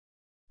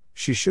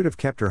She should have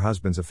kept her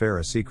husband's affair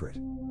a secret.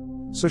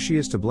 So she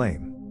is to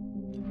blame.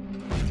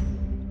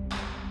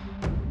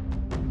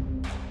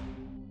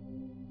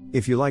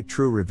 If you like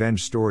true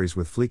revenge stories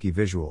with fleeky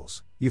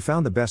visuals, you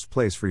found the best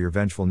place for your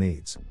vengeful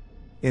needs.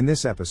 In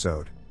this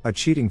episode, a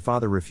cheating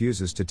father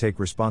refuses to take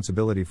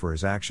responsibility for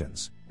his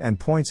actions, and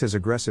points his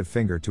aggressive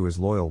finger to his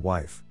loyal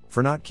wife,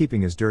 for not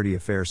keeping his dirty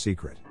affair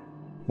secret.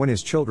 When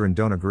his children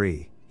don't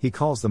agree, he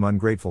calls them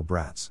ungrateful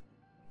brats.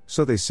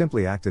 So they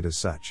simply acted as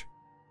such.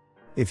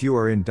 If you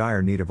are in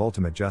dire need of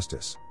ultimate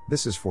justice,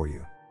 this is for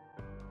you.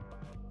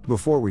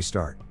 Before we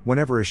start,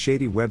 whenever a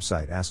shady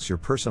website asks your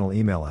personal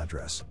email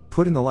address,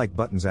 put in the like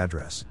button's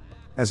address,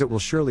 as it will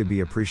surely be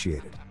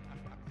appreciated.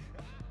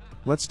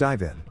 Let's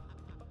dive in.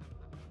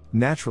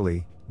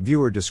 Naturally,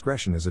 viewer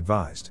discretion is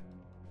advised.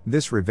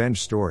 This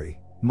revenge story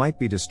might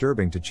be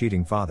disturbing to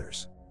cheating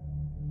fathers.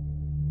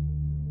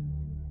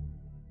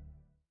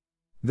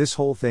 This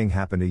whole thing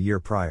happened a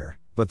year prior,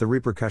 but the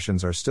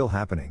repercussions are still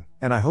happening,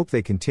 and I hope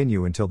they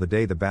continue until the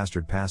day the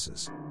bastard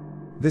passes.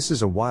 This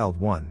is a wild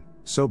one,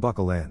 so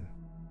buckle in.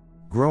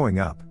 Growing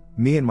up,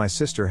 me and my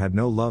sister had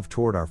no love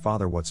toward our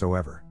father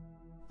whatsoever.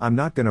 I'm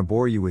not gonna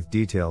bore you with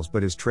details,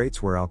 but his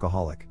traits were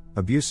alcoholic,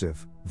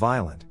 abusive,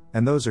 violent,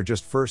 and those are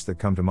just first that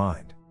come to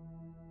mind.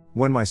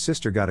 When my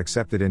sister got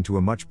accepted into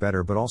a much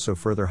better but also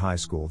further high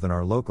school than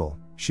our local,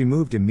 she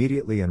moved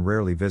immediately and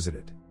rarely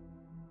visited.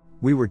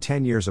 We were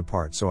 10 years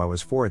apart, so I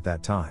was 4 at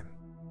that time.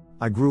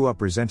 I grew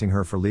up resenting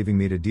her for leaving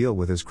me to deal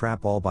with his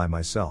crap all by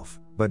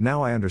myself, but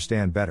now I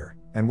understand better,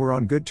 and we're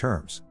on good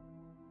terms.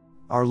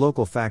 Our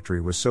local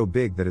factory was so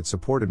big that it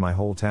supported my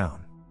whole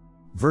town.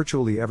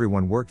 Virtually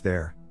everyone worked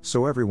there,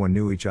 so everyone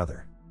knew each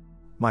other.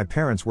 My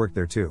parents worked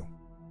there too.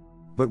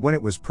 But when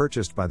it was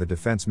purchased by the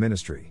Defense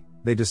Ministry,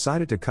 they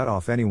decided to cut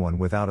off anyone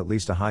without at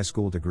least a high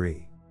school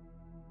degree.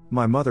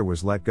 My mother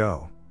was let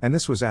go, and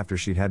this was after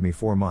she'd had me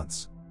 4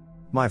 months.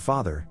 My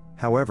father,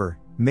 however,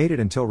 made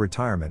it until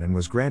retirement and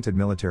was granted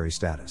military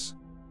status.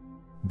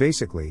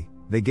 Basically,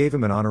 they gave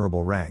him an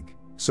honorable rank,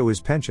 so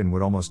his pension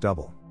would almost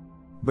double.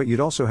 But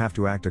you'd also have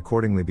to act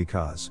accordingly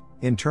because,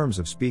 in terms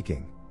of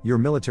speaking, you're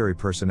military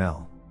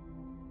personnel.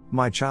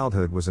 My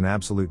childhood was an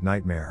absolute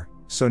nightmare,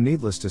 so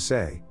needless to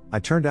say, I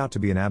turned out to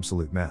be an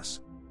absolute mess.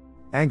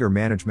 Anger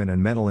management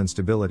and mental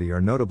instability are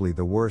notably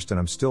the worst, and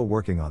I'm still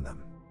working on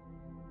them.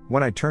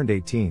 When I turned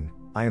 18,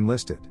 I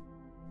enlisted.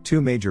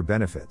 2 major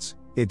benefits: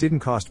 it didn't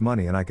cost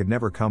money and I could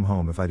never come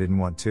home if I didn't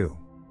want to.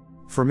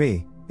 For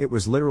me, it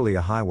was literally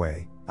a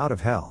highway out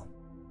of hell.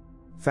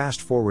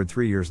 Fast forward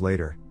 3 years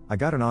later, I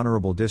got an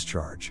honorable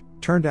discharge.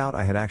 Turned out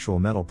I had actual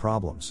mental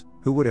problems,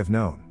 who would have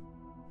known?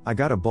 I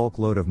got a bulk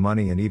load of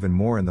money and even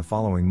more in the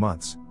following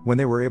months, when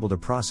they were able to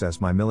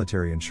process my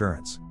military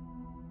insurance.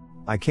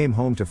 I came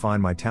home to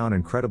find my town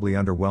incredibly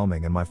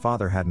underwhelming, and my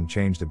father hadn't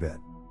changed a bit.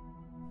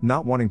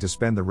 Not wanting to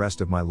spend the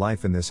rest of my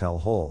life in this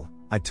hellhole,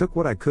 I took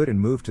what I could and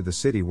moved to the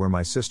city where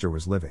my sister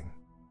was living.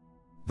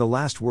 The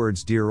last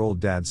words dear old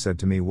dad said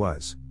to me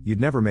was,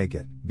 "You'd never make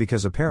it,"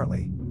 because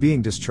apparently,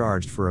 being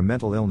discharged for a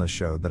mental illness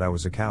showed that I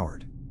was a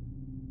coward.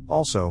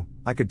 Also,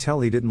 I could tell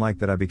he didn't like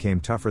that I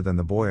became tougher than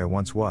the boy I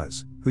once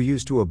was, who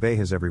used to obey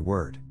his every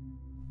word.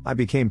 I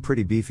became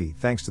pretty beefy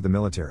thanks to the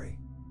military.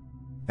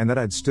 And that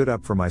I'd stood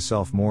up for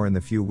myself more in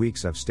the few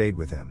weeks I've stayed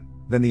with him,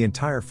 than the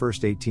entire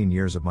first 18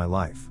 years of my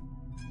life.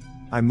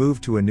 I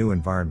moved to a new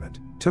environment,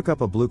 took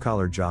up a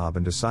blue-collar job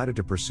and decided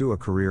to pursue a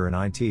career in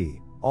IT,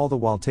 all the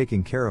while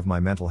taking care of my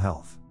mental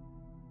health.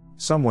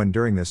 Somewhen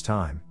during this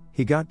time,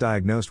 he got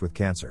diagnosed with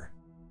cancer.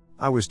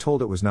 I was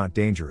told it was not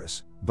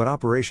dangerous, but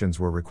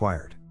operations were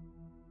required.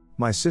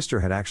 My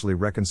sister had actually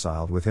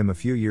reconciled with him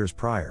a few years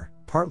prior,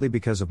 partly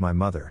because of my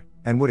mother,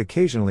 and would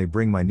occasionally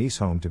bring my niece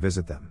home to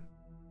visit them.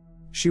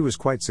 She was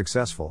quite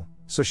successful,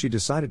 so she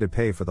decided to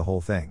pay for the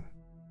whole thing.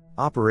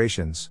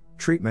 Operations,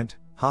 treatment,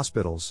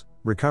 hospitals,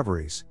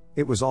 recoveries,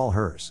 it was all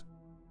hers.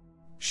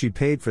 She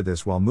paid for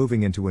this while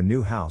moving into a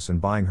new house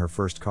and buying her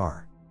first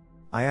car.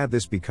 I add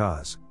this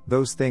because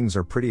those things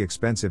are pretty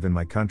expensive in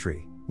my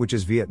country, which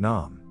is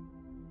Vietnam.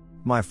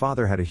 My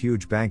father had a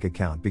huge bank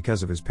account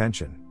because of his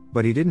pension,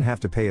 but he didn't have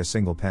to pay a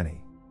single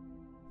penny.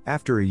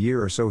 After a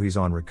year or so he's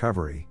on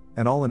recovery,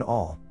 and all in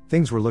all,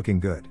 things were looking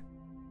good.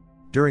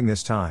 During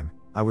this time,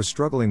 I was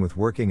struggling with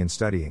working and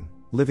studying,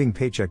 living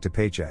paycheck to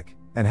paycheck,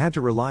 and had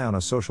to rely on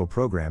a social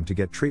program to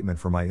get treatment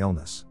for my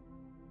illness.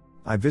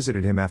 I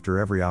visited him after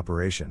every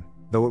operation,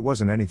 though it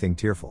wasn't anything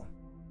tearful.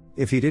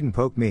 If he didn't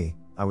poke me,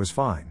 I was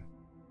fine.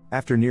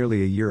 After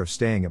nearly a year of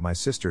staying at my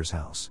sister's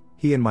house,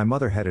 he and my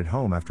mother headed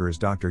home after his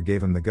doctor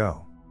gave him the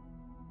go.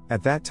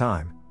 At that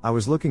time, I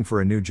was looking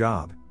for a new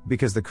job,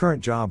 because the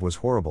current job was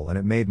horrible and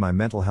it made my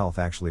mental health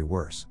actually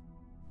worse.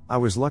 I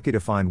was lucky to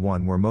find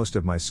one where most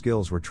of my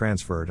skills were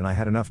transferred and I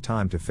had enough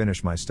time to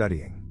finish my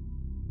studying.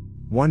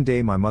 One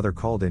day my mother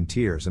called in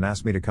tears and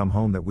asked me to come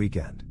home that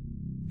weekend.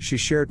 She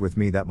shared with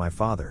me that my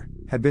father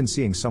had been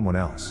seeing someone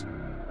else.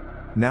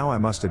 Now I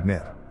must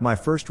admit, my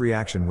first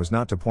reaction was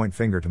not to point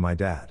finger to my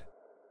dad.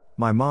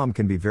 My mom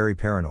can be very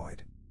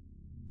paranoid.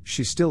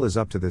 She still is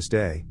up to this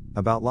day,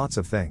 about lots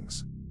of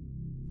things.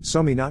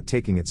 So me not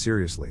taking it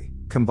seriously,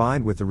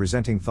 Combined with the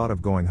resenting thought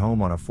of going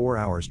home on a 4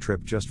 hours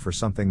trip just for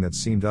something that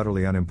seemed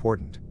utterly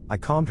unimportant, I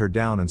calmed her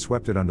down and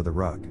swept it under the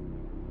rug.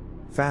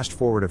 Fast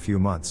forward a few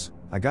months,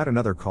 I got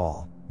another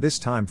call, this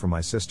time from my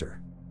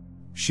sister.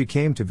 She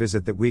came to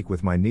visit that week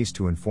with my niece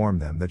to inform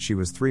them that she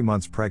was 3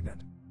 months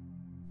pregnant.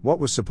 What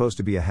was supposed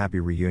to be a happy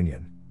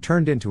reunion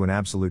turned into an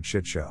absolute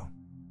shit show.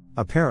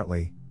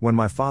 Apparently, when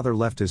my father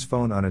left his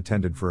phone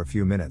unattended for a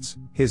few minutes,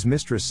 his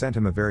mistress sent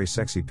him a very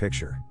sexy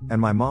picture, and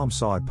my mom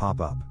saw it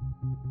pop up.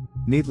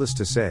 Needless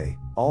to say,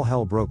 all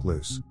hell broke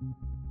loose.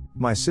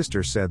 My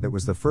sister said that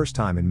was the first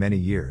time in many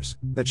years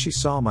that she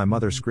saw my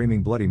mother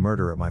screaming bloody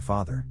murder at my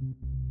father.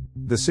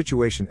 The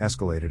situation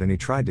escalated and he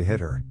tried to hit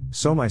her,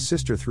 so my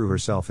sister threw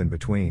herself in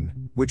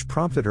between, which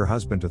prompted her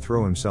husband to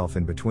throw himself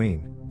in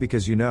between,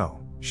 because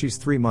she's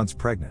 3 months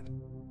pregnant.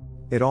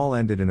 It all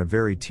ended in a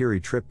very teary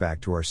trip back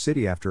to our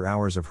city after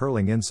hours of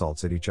hurling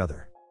insults at each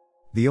other.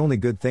 The only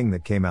good thing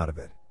that came out of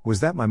it was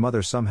that my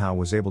mother somehow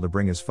was able to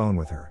bring his phone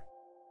with her.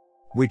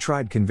 We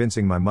tried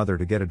convincing my mother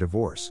to get a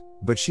divorce,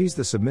 but she's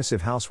the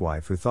submissive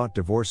housewife who thought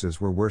divorces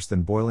were worse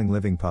than boiling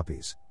living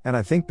puppies, and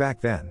I think back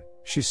then,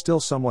 she's still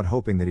somewhat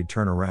hoping that he'd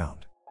turn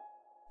around.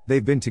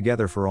 They've been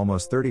together for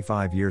almost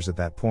 35 years at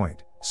that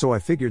point, so I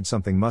figured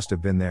something must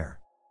have been there.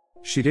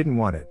 She didn't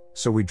want it,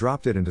 so we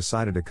dropped it and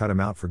decided to cut him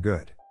out for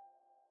good.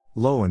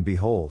 Lo and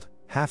behold,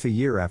 half a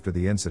year after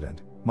the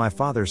incident, my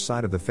father's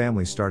side of the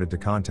family started to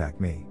contact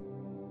me.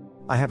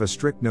 I have a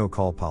strict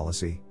no-call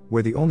policy,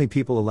 where the only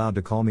people allowed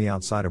to call me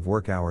outside of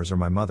work hours are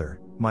my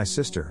mother, my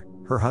sister,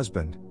 her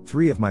husband,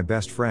 3 of my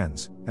best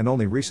friends, and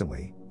only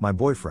recently, my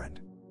boyfriend.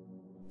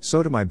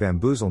 So to my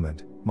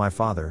bamboozlement, my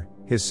father,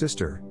 his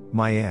sister,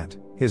 my aunt,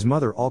 his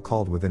mother all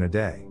called within a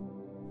day.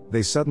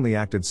 They suddenly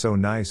acted so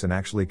nice and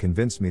actually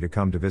convinced me to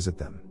come to visit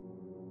them.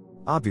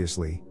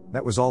 Obviously,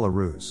 that was all a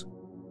ruse.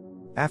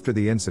 After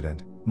the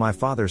incident, my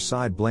father's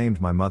side blamed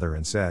my mother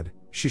and said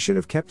she should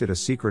have kept it a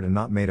secret and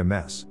not made a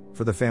mess,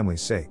 for the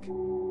family's sake.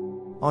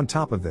 On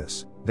top of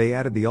this, they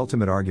added the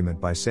ultimate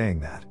argument by saying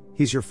that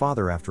he's your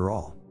father after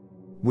all.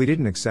 We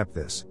didn't accept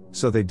this,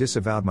 so they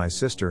disavowed my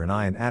sister and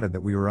I and added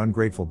that we were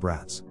ungrateful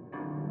brats.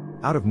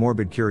 Out of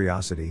morbid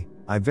curiosity,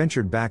 I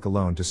ventured back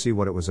alone to see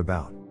what it was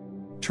about.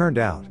 Turned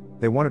out,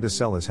 they wanted to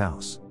sell his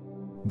house.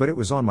 But it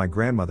was on my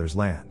grandmother's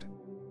land.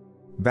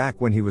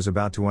 Back when he was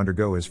about to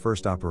undergo his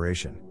first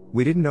operation,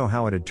 we didn't know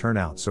how it had turned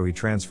out, so he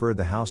transferred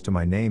the house to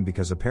my name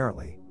because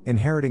apparently,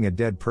 inheriting a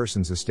dead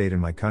person's estate in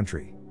my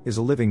country is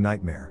a living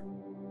nightmare.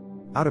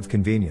 Out of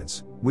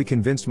convenience, we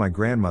convinced my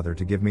grandmother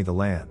to give me the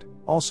land,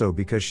 also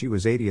because she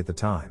was 80 at the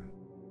time.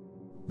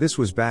 This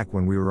was back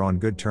when we were on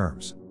good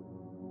terms.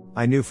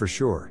 I knew for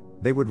sure,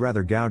 they would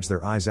rather gouge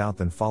their eyes out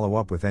than follow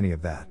up with any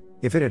of that,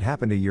 if it had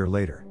happened a year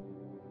later.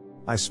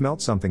 I smelt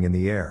something in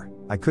the air,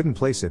 I couldn't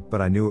place it but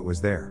I knew it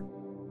was there.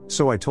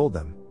 So I told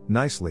them,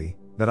 nicely,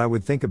 that I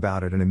would think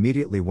about it and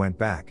immediately went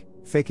back,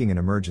 faking an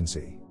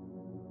emergency.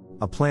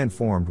 A plan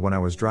formed when I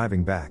was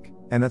driving back,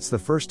 and that's the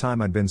first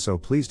time I'd been so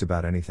pleased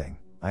about anything.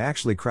 I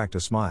actually cracked a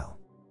smile.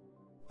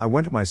 I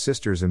went to my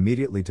sister's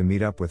immediately to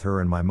meet up with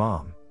her and my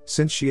mom,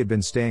 since she had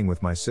been staying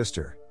with my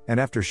sister, and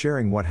after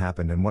sharing what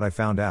happened and what I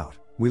found out,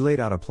 we laid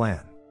out a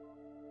plan.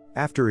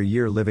 After a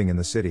year living in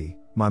the city,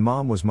 my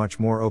mom was much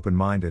more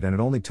open-minded and it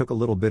only took a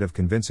little bit of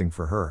convincing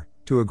for her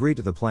to agree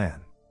to the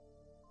plan.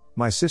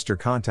 My sister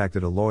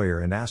contacted a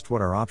lawyer and asked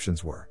what our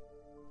options were.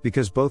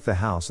 Because both the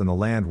house and the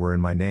land were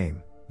in my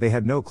name, they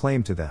had no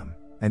claim to them,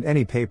 and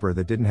any paper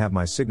that didn't have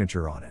my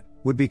signature on it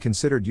would be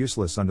considered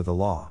useless under the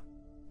law.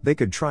 They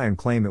could try and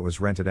claim it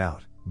was rented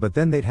out, but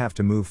then they'd have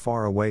to move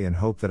far away and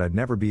hope that I'd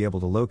never be able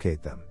to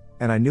locate them,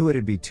 and I knew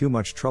it'd be too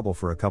much trouble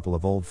for a couple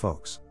of old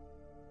folks.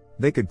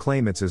 They could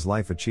claim it's his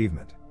life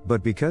achievement,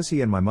 but because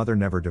he and my mother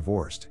never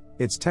divorced,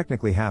 it's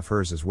technically half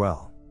hers as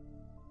well.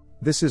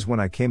 This is when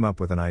I came up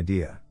with an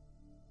idea.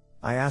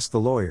 I asked the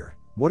lawyer,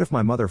 what if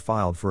my mother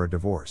filed for a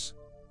divorce?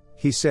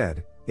 He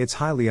said, it's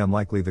highly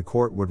unlikely the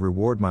court would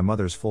reward my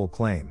mother's full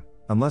claim,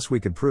 unless we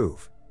could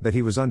prove that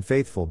he was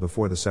unfaithful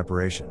before the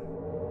separation.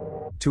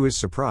 To his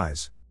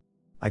surprise,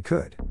 I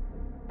could.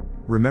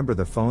 Remember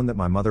the phone that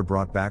my mother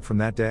brought back from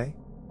that day?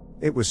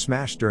 It was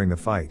smashed during the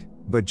fight,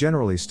 but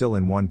generally still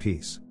in one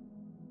piece.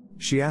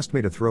 She asked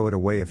me to throw it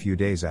away a few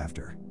days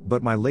after,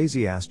 but my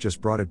lazy ass just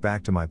brought it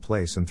back to my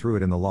place and threw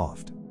it in the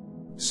loft.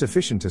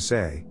 Sufficient to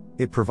say,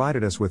 it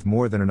provided us with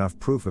more than enough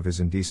proof of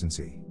his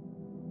indecency.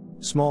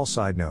 Small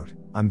side note,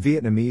 I'm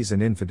Vietnamese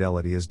and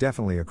infidelity is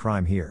definitely a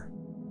crime here.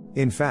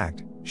 In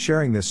fact,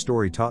 sharing this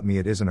story taught me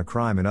it isn't a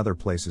crime in other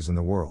places in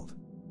the world.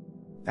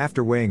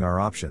 After weighing our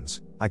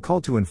options, I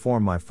called to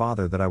inform my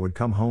father that I would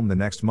come home the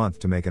next month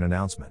to make an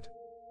announcement.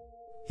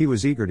 He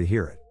was eager to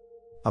hear it.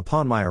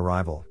 Upon my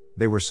arrival,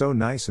 they were so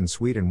nice and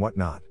sweet and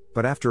whatnot,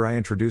 but after I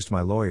introduced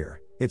my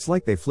lawyer, it's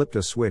like they flipped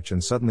a switch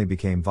and suddenly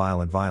became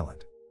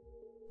violent.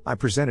 I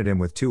presented him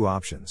with 2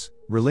 options,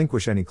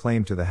 relinquish any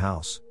claim to the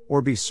house,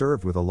 or be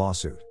served with a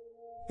lawsuit.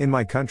 In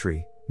my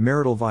country,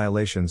 marital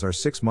violations are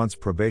 6 months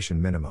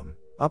probation minimum,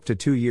 up to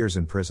 2 years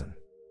in prison.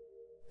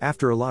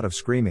 After a lot of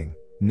screaming,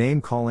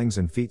 name callings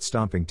and feet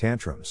stomping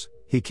tantrums,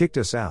 he kicked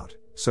us out,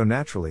 so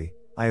naturally,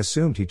 I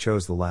assumed he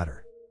chose the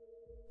latter.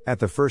 At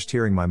the first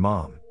hearing, my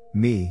mom,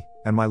 me,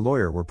 and my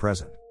lawyer were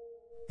present.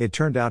 It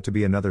turned out to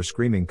be another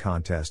screaming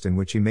contest in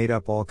which he made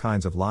up all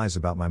kinds of lies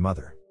about my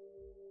mother.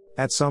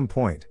 At some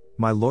point,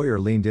 my lawyer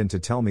leaned in to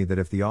tell me that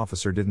if the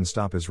officer didn't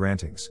stop his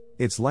rantings,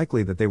 it's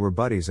likely that they were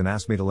buddies, and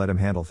asked me to let him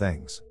handle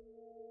things.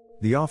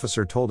 The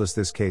officer told us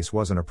this case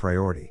wasn't a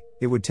priority,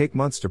 it would take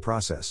months to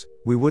process,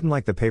 we wouldn't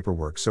like the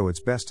paperwork, so it's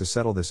best to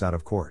settle this out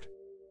of court.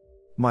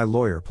 My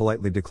lawyer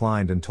politely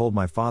declined and told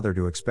my father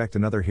to expect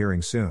another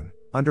hearing soon,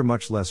 under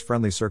much less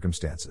friendly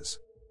circumstances.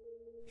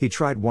 He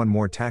tried one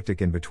more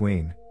tactic in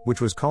between,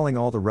 which was calling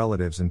all the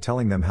relatives and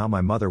telling them how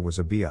my mother was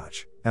a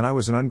biatch, and I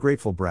was an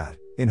ungrateful brat,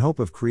 in hope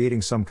of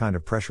creating some kind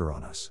of pressure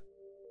on us.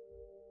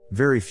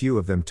 Very few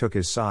of them took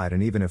his side,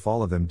 and even if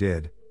all of them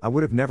did, I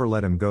would have never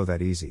let him go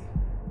that easy.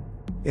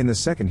 In the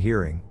second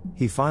hearing,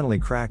 he finally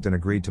cracked and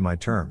agreed to my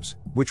terms,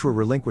 which were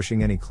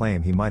relinquishing any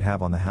claim he might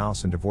have on the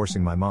house and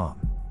divorcing my mom.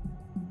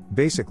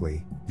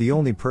 Basically, the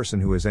only person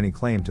who has any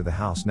claim to the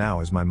house now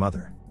is my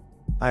mother.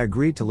 I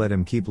agreed to let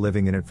him keep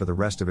living in it for the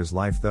rest of his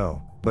life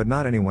though, but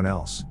not anyone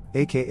else,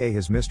 aka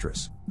his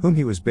mistress, whom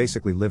he was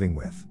basically living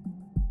with.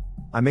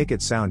 I make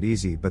it sound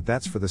easy, but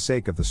that's for the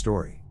sake of the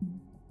story.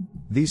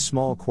 These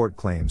small court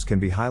claims can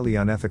be highly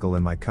unethical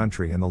in my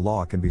country, and the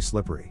law can be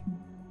slippery.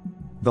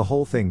 The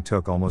whole thing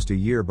took almost a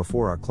year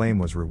before our claim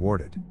was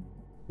rewarded.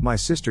 My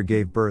sister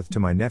gave birth to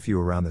my nephew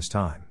around this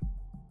time.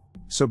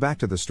 So back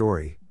to the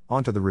story,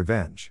 onto the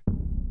revenge.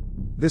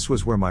 This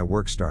was where my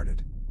work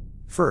started.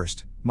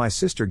 First, my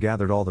sister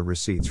gathered all the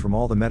receipts from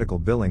all the medical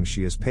billings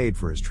she has paid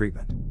for his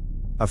treatment.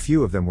 A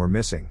few of them were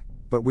missing,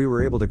 but we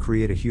were able to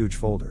create a huge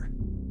folder.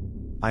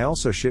 I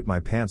also shit my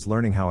pants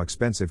learning how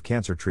expensive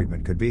cancer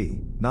treatment could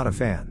be, not a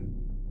fan.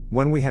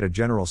 When we had a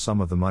general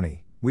sum of the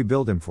money, we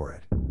billed him for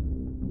it.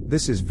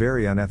 This is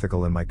very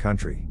unethical in my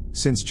country,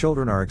 since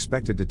children are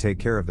expected to take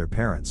care of their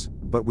parents,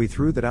 but we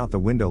threw that out the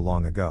window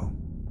long ago.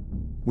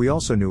 We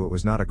also knew it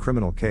was not a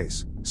criminal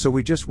case, so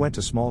we just went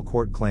to small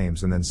court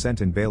claims and then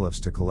sent in bailiffs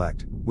to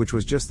collect, which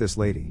was just this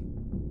lady.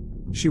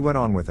 She went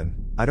on with an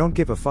 "I don't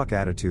give a fuck"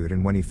 attitude,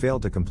 and when he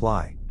failed to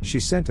comply, she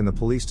sent in the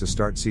police to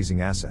start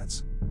seizing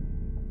assets.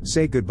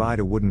 Say goodbye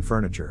to wooden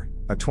furniture,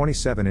 a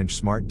 27-inch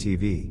smart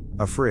TV,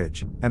 a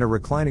fridge, and a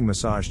reclining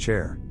massage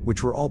chair,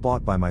 which were all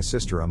bought by my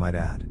sister, I might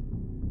add.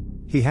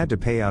 He had to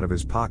pay out of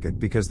his pocket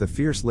because the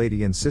fierce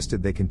lady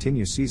insisted they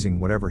continue seizing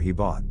whatever he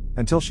bought,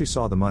 until she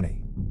saw the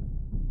money.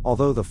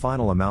 Although the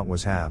final amount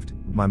was halved,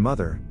 my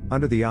mother,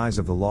 under the eyes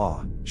of the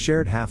law,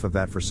 shared half of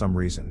that for some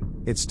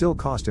reason. It still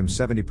cost him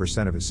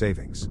 70% of his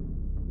savings.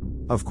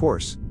 Of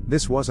course,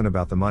 this wasn't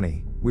about the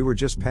money, we were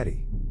just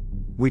petty.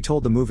 We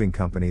told the moving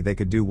company they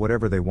could do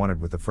whatever they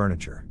wanted with the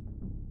furniture.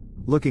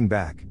 Looking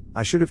back,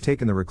 I should have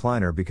taken the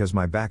recliner because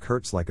my back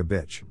hurts like a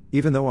bitch,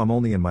 even though I'm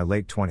only in my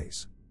late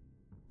 20s.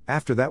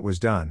 After that was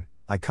done,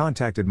 I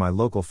contacted my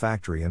local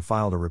factory and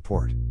filed a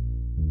report.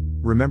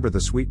 Remember the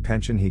sweet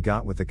pension he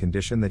got with the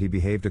condition that he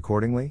behaved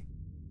accordingly?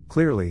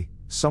 Clearly,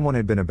 someone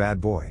had been a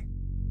bad boy.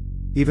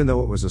 Even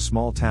though it was a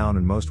small town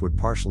and most would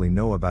partially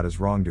know about his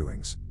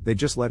wrongdoings, they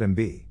just let him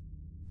be.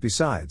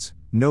 Besides,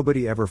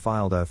 nobody ever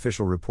filed an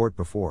official report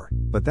before,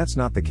 but that's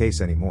not the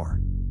case anymore.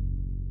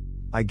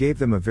 I gave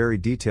them a very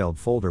detailed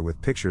folder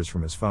with pictures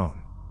from his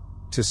phone.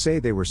 To say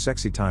they were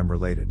sexy time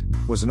related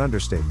was an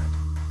understatement.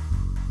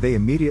 They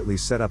immediately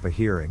set up a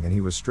hearing and he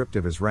was stripped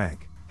of his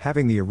rank,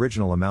 having the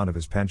original amount of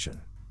his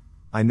pension.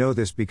 I know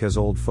this because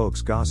old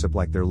folks gossip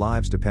like their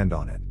lives depend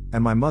on it,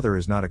 and my mother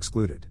is not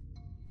excluded.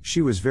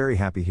 She was very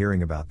happy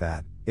hearing about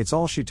that, it's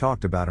all she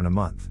talked about in a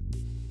month.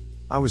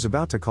 I was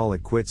about to call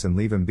it quits and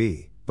leave him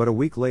be, but a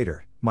week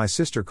later, my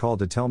sister called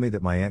to tell me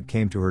that my aunt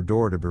came to her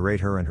door to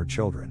berate her and her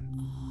children.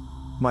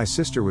 My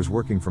sister was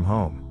working from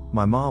home,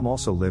 my mom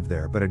also lived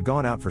there but had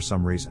gone out for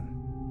some reason.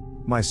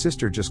 My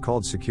sister just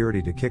called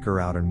security to kick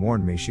her out and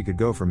warned me she could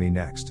go for me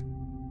next.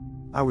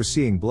 I was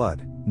seeing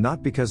blood,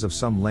 not because of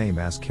some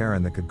lame-ass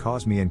Karen that could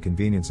cause me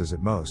inconveniences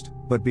at most,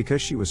 but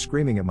because she was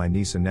screaming at my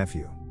niece and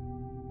nephew.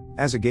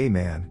 As a gay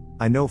man,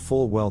 I know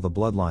full well the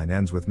bloodline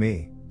ends with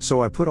me,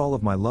 so I put all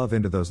of my love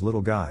into those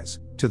little guys,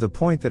 to the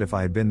point that if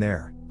I had been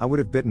there, I would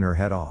have bitten her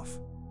head off.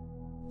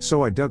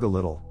 So I dug a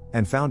little,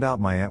 and found out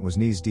my aunt was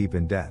knees deep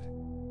in debt.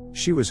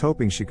 She was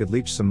hoping she could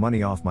leech some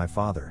money off my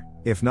father,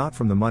 if not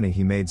from the money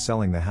he made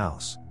selling the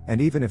house,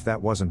 and even if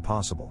that wasn't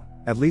possible,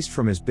 at least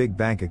from his big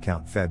bank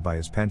account fed by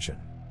his pension.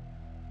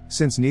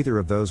 Since neither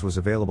of those was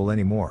available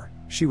anymore,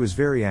 she was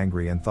very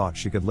angry and thought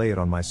she could lay it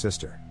on my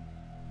sister.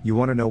 You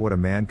want to know what a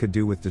man could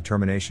do with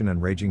determination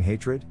and raging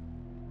hatred?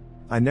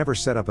 I never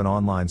set up an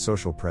online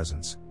social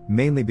presence,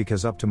 mainly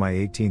because up to my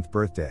 18th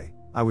birthday,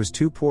 I was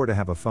too poor to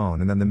have a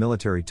phone, and then the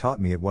military taught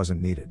me it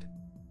wasn't needed.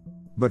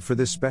 But for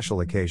this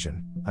special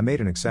occasion, I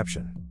made an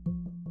exception.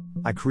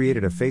 I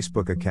created a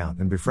Facebook account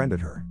and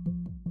befriended her.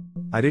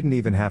 I didn't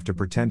even have to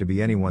pretend to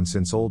be anyone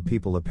since old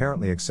people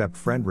apparently accept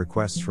friend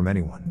requests from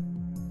anyone.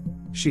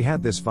 She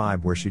had this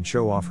vibe where she'd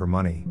show off her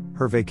money,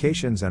 her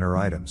vacations and her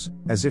items,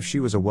 as if she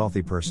was a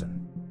wealthy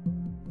person.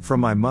 From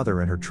my mother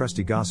and her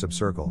trusty gossip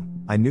circle,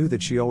 I knew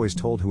that she always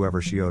told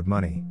whoever she owed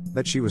money,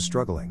 that she was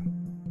struggling.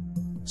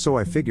 So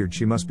I figured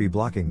she must be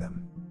blocking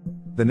them.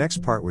 The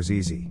next part was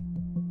easy.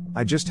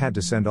 I just had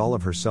to send all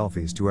of her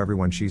selfies to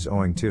everyone she's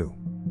owing to.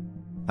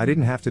 I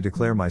didn't have to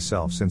declare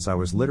myself since I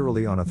was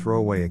literally on a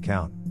throwaway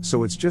account,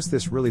 so it's just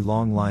this really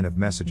long line of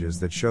messages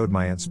that showed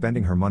my aunt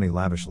spending her money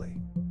lavishly.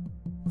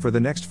 For the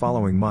next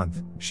following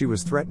month, she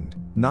was threatened,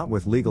 not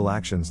with legal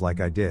actions like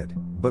I did,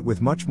 but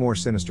with much more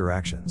sinister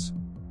actions.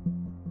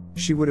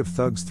 She would have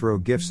thugs throw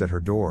gifts at her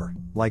door,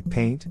 like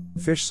paint,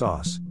 fish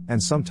sauce,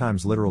 and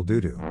sometimes literal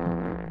doo-doo.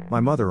 My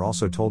mother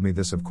also told me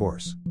this, of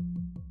course.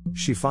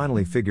 She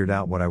finally figured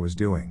out what I was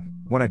doing,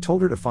 when I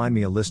told her to find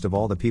me a list of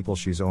all the people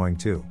she's owing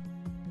to.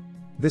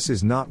 This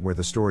is not where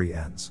the story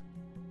ends.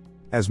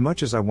 As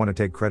much as I want to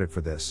take credit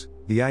for this,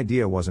 the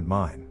idea wasn't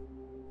mine.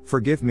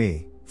 Forgive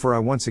me, for I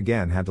once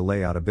again had to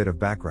lay out a bit of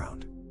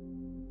background.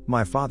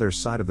 My father's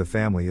side of the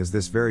family is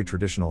this very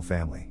traditional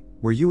family,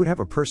 where you would have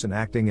a person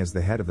acting as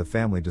the head of the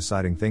family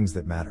deciding things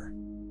that matter.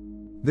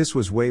 This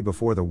was way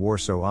before the war,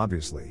 so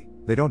obviously,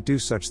 they don't do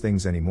such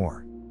things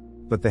anymore.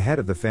 But the head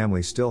of the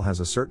family still has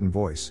a certain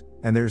voice,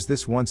 and there's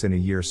this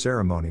once-in-a-year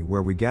ceremony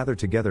where we gather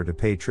together to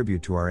pay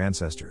tribute to our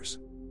ancestors.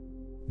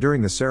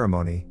 During the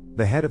ceremony,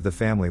 the head of the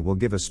family will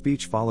give a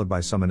speech followed by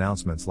some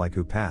announcements like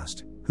who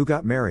passed, who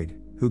got married,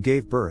 who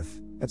gave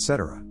birth,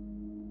 etc.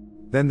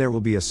 Then there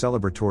will be a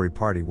celebratory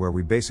party where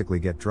we basically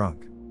get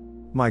drunk.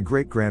 My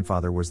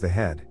great-grandfather was the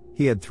head.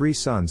 He had 3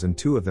 sons and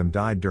 2 of them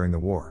died during the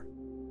war.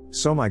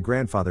 So my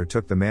grandfather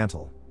took the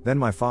mantle, then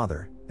my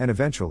father, and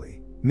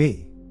eventually,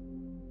 me.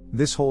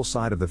 This whole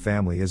side of the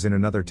family is in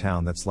another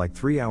town that's like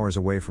 3 hours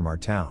away from our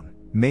town,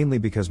 mainly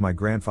because my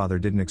grandfather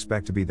didn't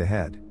expect to be the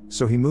head,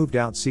 so he moved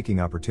out seeking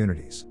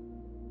opportunities.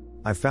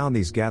 I found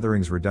these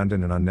gatherings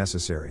redundant and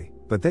unnecessary,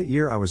 but that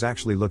year I was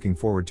actually looking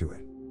forward to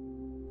it.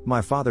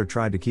 My father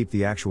tried to keep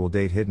the actual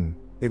date hidden.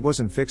 It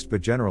wasn't fixed,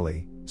 but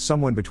generally,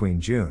 someone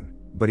between June,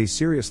 but he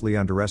seriously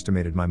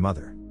underestimated my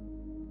mother.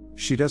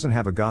 She doesn't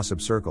have a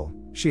gossip circle,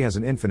 she has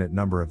an infinite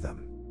number of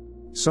them.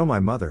 So my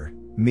mother,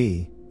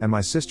 me, and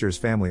my sister's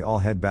family all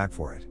head back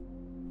for it.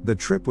 The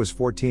trip was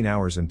 14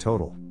 hours in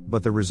total,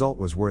 but the result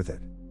was worth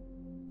it.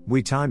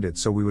 We timed it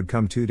so we would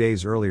come 2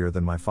 days earlier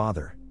than my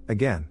father,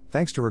 again,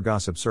 thanks to her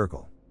gossip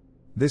circle.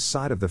 This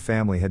side of the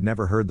family had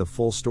never heard the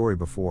full story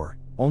before,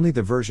 only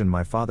the version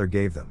my father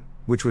gave them,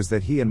 which was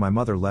that he and my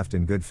mother left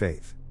in good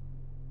faith.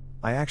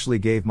 I actually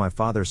gave my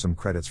father some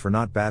credits for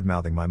not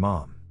badmouthing my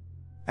mom.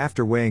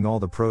 After weighing all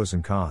the pros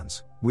and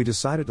cons, we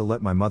decided to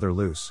let my mother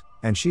loose,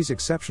 and she's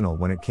exceptional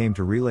when it came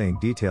to relaying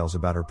details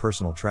about her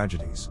personal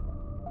tragedies.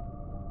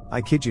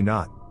 I kid you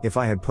not, if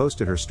I had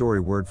posted her story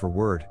word for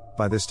word,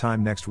 by this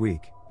time next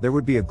week, there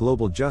would be a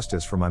global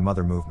justice for my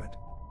mother movement.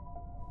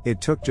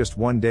 It took just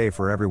 1 day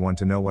for everyone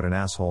to know what an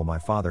asshole my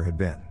father had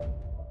been.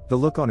 The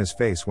look on his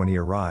face when he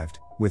arrived,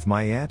 with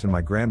my aunt and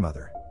my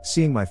grandmother,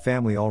 seeing my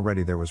family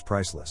already there, was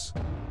priceless.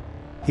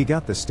 He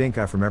got the stink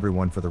eye from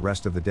everyone for the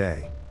rest of the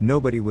day.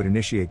 Nobody would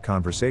initiate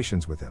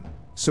conversations with him,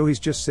 so he's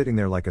just sitting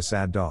there like a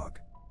sad dog.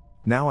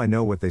 Now I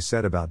know what they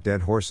said about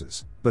dead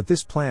horses, but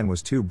this plan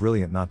was too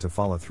brilliant not to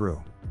follow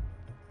through.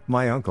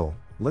 My uncle,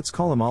 let's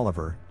call him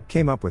Oliver,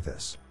 came up with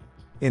this.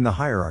 In the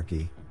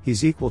hierarchy,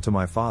 he's equal to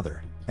my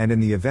father, and in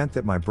the event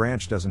that my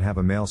branch doesn't have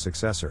a male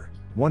successor,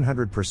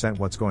 100%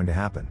 what's going to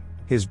happen,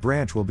 his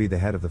branch will be the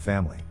head of the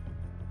family.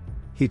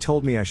 He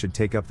told me I should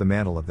take up the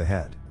mantle of the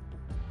head.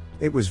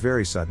 It was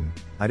very sudden,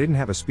 I didn't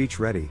have a speech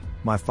ready.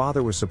 My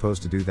father was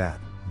supposed to do that,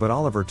 but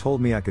Oliver told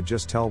me I could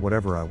just tell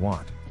whatever I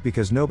want,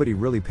 because nobody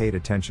really paid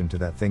attention to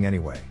that thing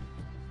anyway.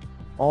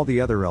 All the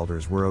other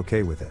elders were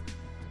okay with it.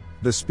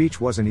 The speech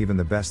wasn't even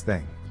the best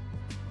thing.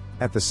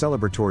 At the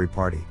celebratory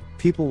party,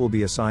 people will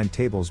be assigned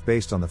tables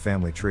based on the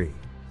family tree.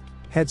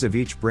 Heads of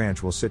each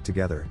branch will sit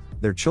together,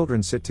 their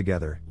children sit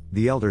together,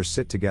 the elders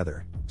sit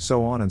together,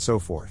 so on and so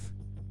forth.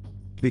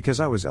 Because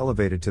I was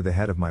elevated to the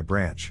head of my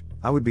branch,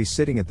 I would be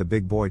sitting at the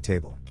big boy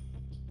table.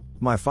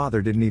 My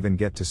father didn't even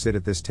get to sit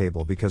at this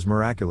table because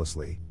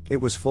miraculously,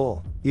 it was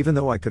full, even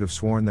though I could have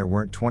sworn there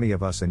weren't 20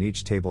 of us and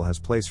each table has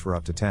place for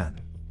up to 10.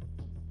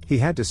 He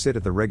had to sit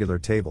at the regular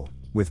table,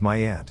 with my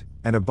aunt,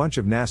 and a bunch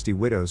of nasty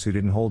widows who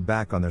didn't hold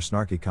back on their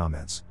snarky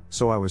comments,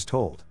 so I was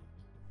told.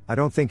 I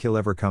don't think he'll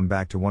ever come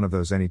back to one of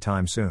those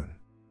anytime soon.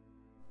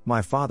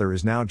 My father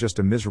is now just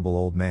a miserable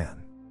old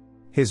man.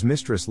 His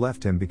mistress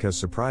left him because,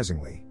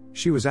 surprisingly,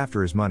 she was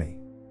after his money.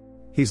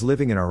 He's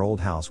living in our old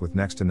house with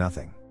next to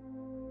nothing.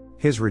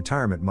 His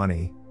retirement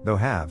money, though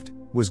halved,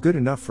 was good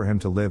enough for him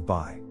to live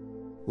by.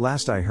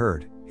 Last I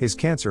heard, his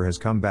cancer has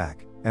come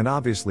back, and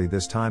obviously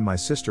this time my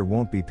sister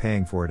won't be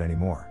paying for it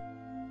anymore.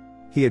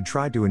 He had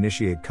tried to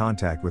initiate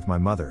contact with my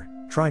mother,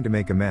 trying to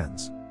make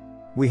amends.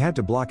 We had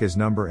to block his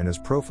number and his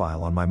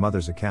profile on my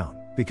mother's account,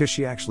 because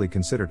she actually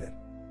considered it.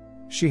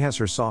 She has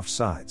her soft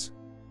sides.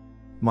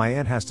 My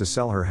aunt has to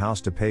sell her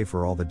house to pay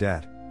for all the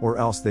debt, or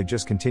else they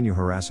just continue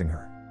harassing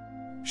her.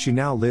 She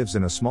now lives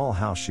in a small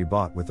house she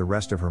bought with the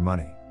rest of her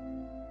money.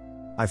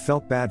 I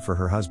felt bad for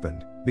her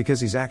husband,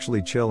 because he's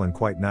actually chill and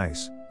quite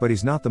nice, but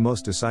he's not the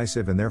most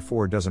decisive and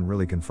therefore doesn't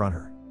really confront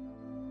her.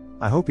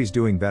 I hope he's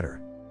doing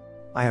better.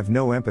 I have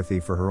no empathy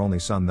for her only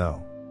son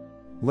though.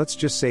 Let's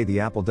just say the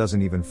apple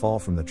doesn't even fall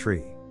from the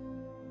tree.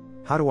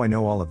 How do I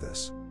know all of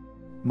this?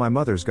 My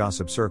mother's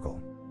gossip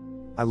circle.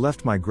 I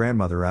left my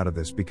grandmother out of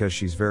this because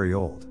she's very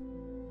old.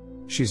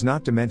 She's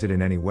not demented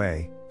in any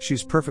way,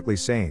 she's perfectly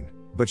sane,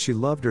 but she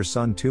loved her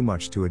son too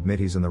much to admit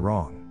he's in the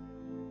wrong.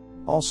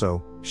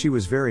 Also, she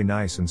was very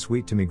nice and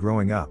sweet to me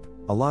growing up,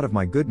 a lot of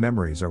my good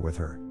memories are with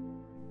her.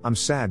 I'm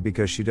sad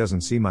because she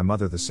doesn't see my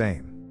mother the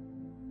same.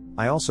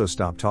 I also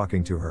stopped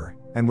talking to her,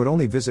 and would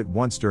only visit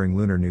once during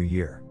Lunar New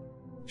Year.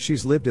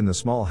 She's lived in the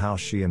small house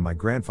she and my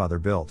grandfather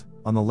built,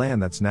 on the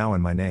land that's now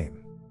in my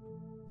name.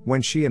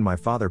 When she and my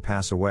father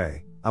pass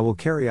away, I will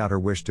carry out her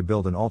wish to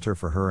build an altar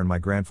for her and my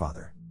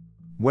grandfather.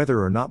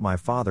 Whether or not my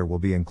father will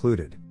be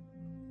included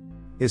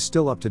is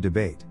still up to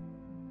debate.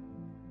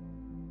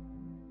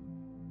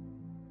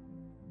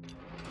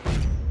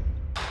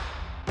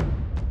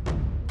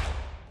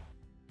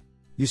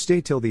 You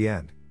stay till the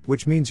end,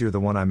 which means you're the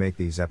one I make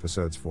these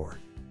episodes for.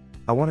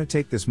 I want to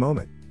take this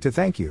moment to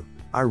thank you.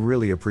 I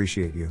really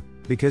appreciate you,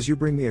 because you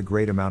bring me a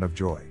great amount of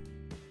joy.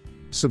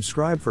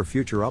 Subscribe for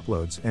future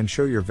uploads and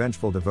show your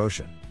vengeful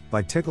devotion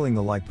by tickling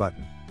the like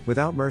button,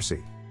 without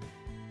mercy.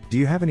 Do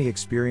you have any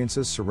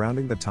experiences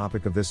surrounding the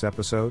topic of this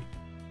episode?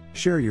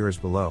 Share yours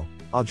below,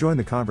 I'll join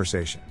the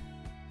conversation.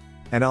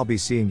 And I'll be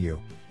seeing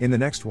you in the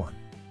next one.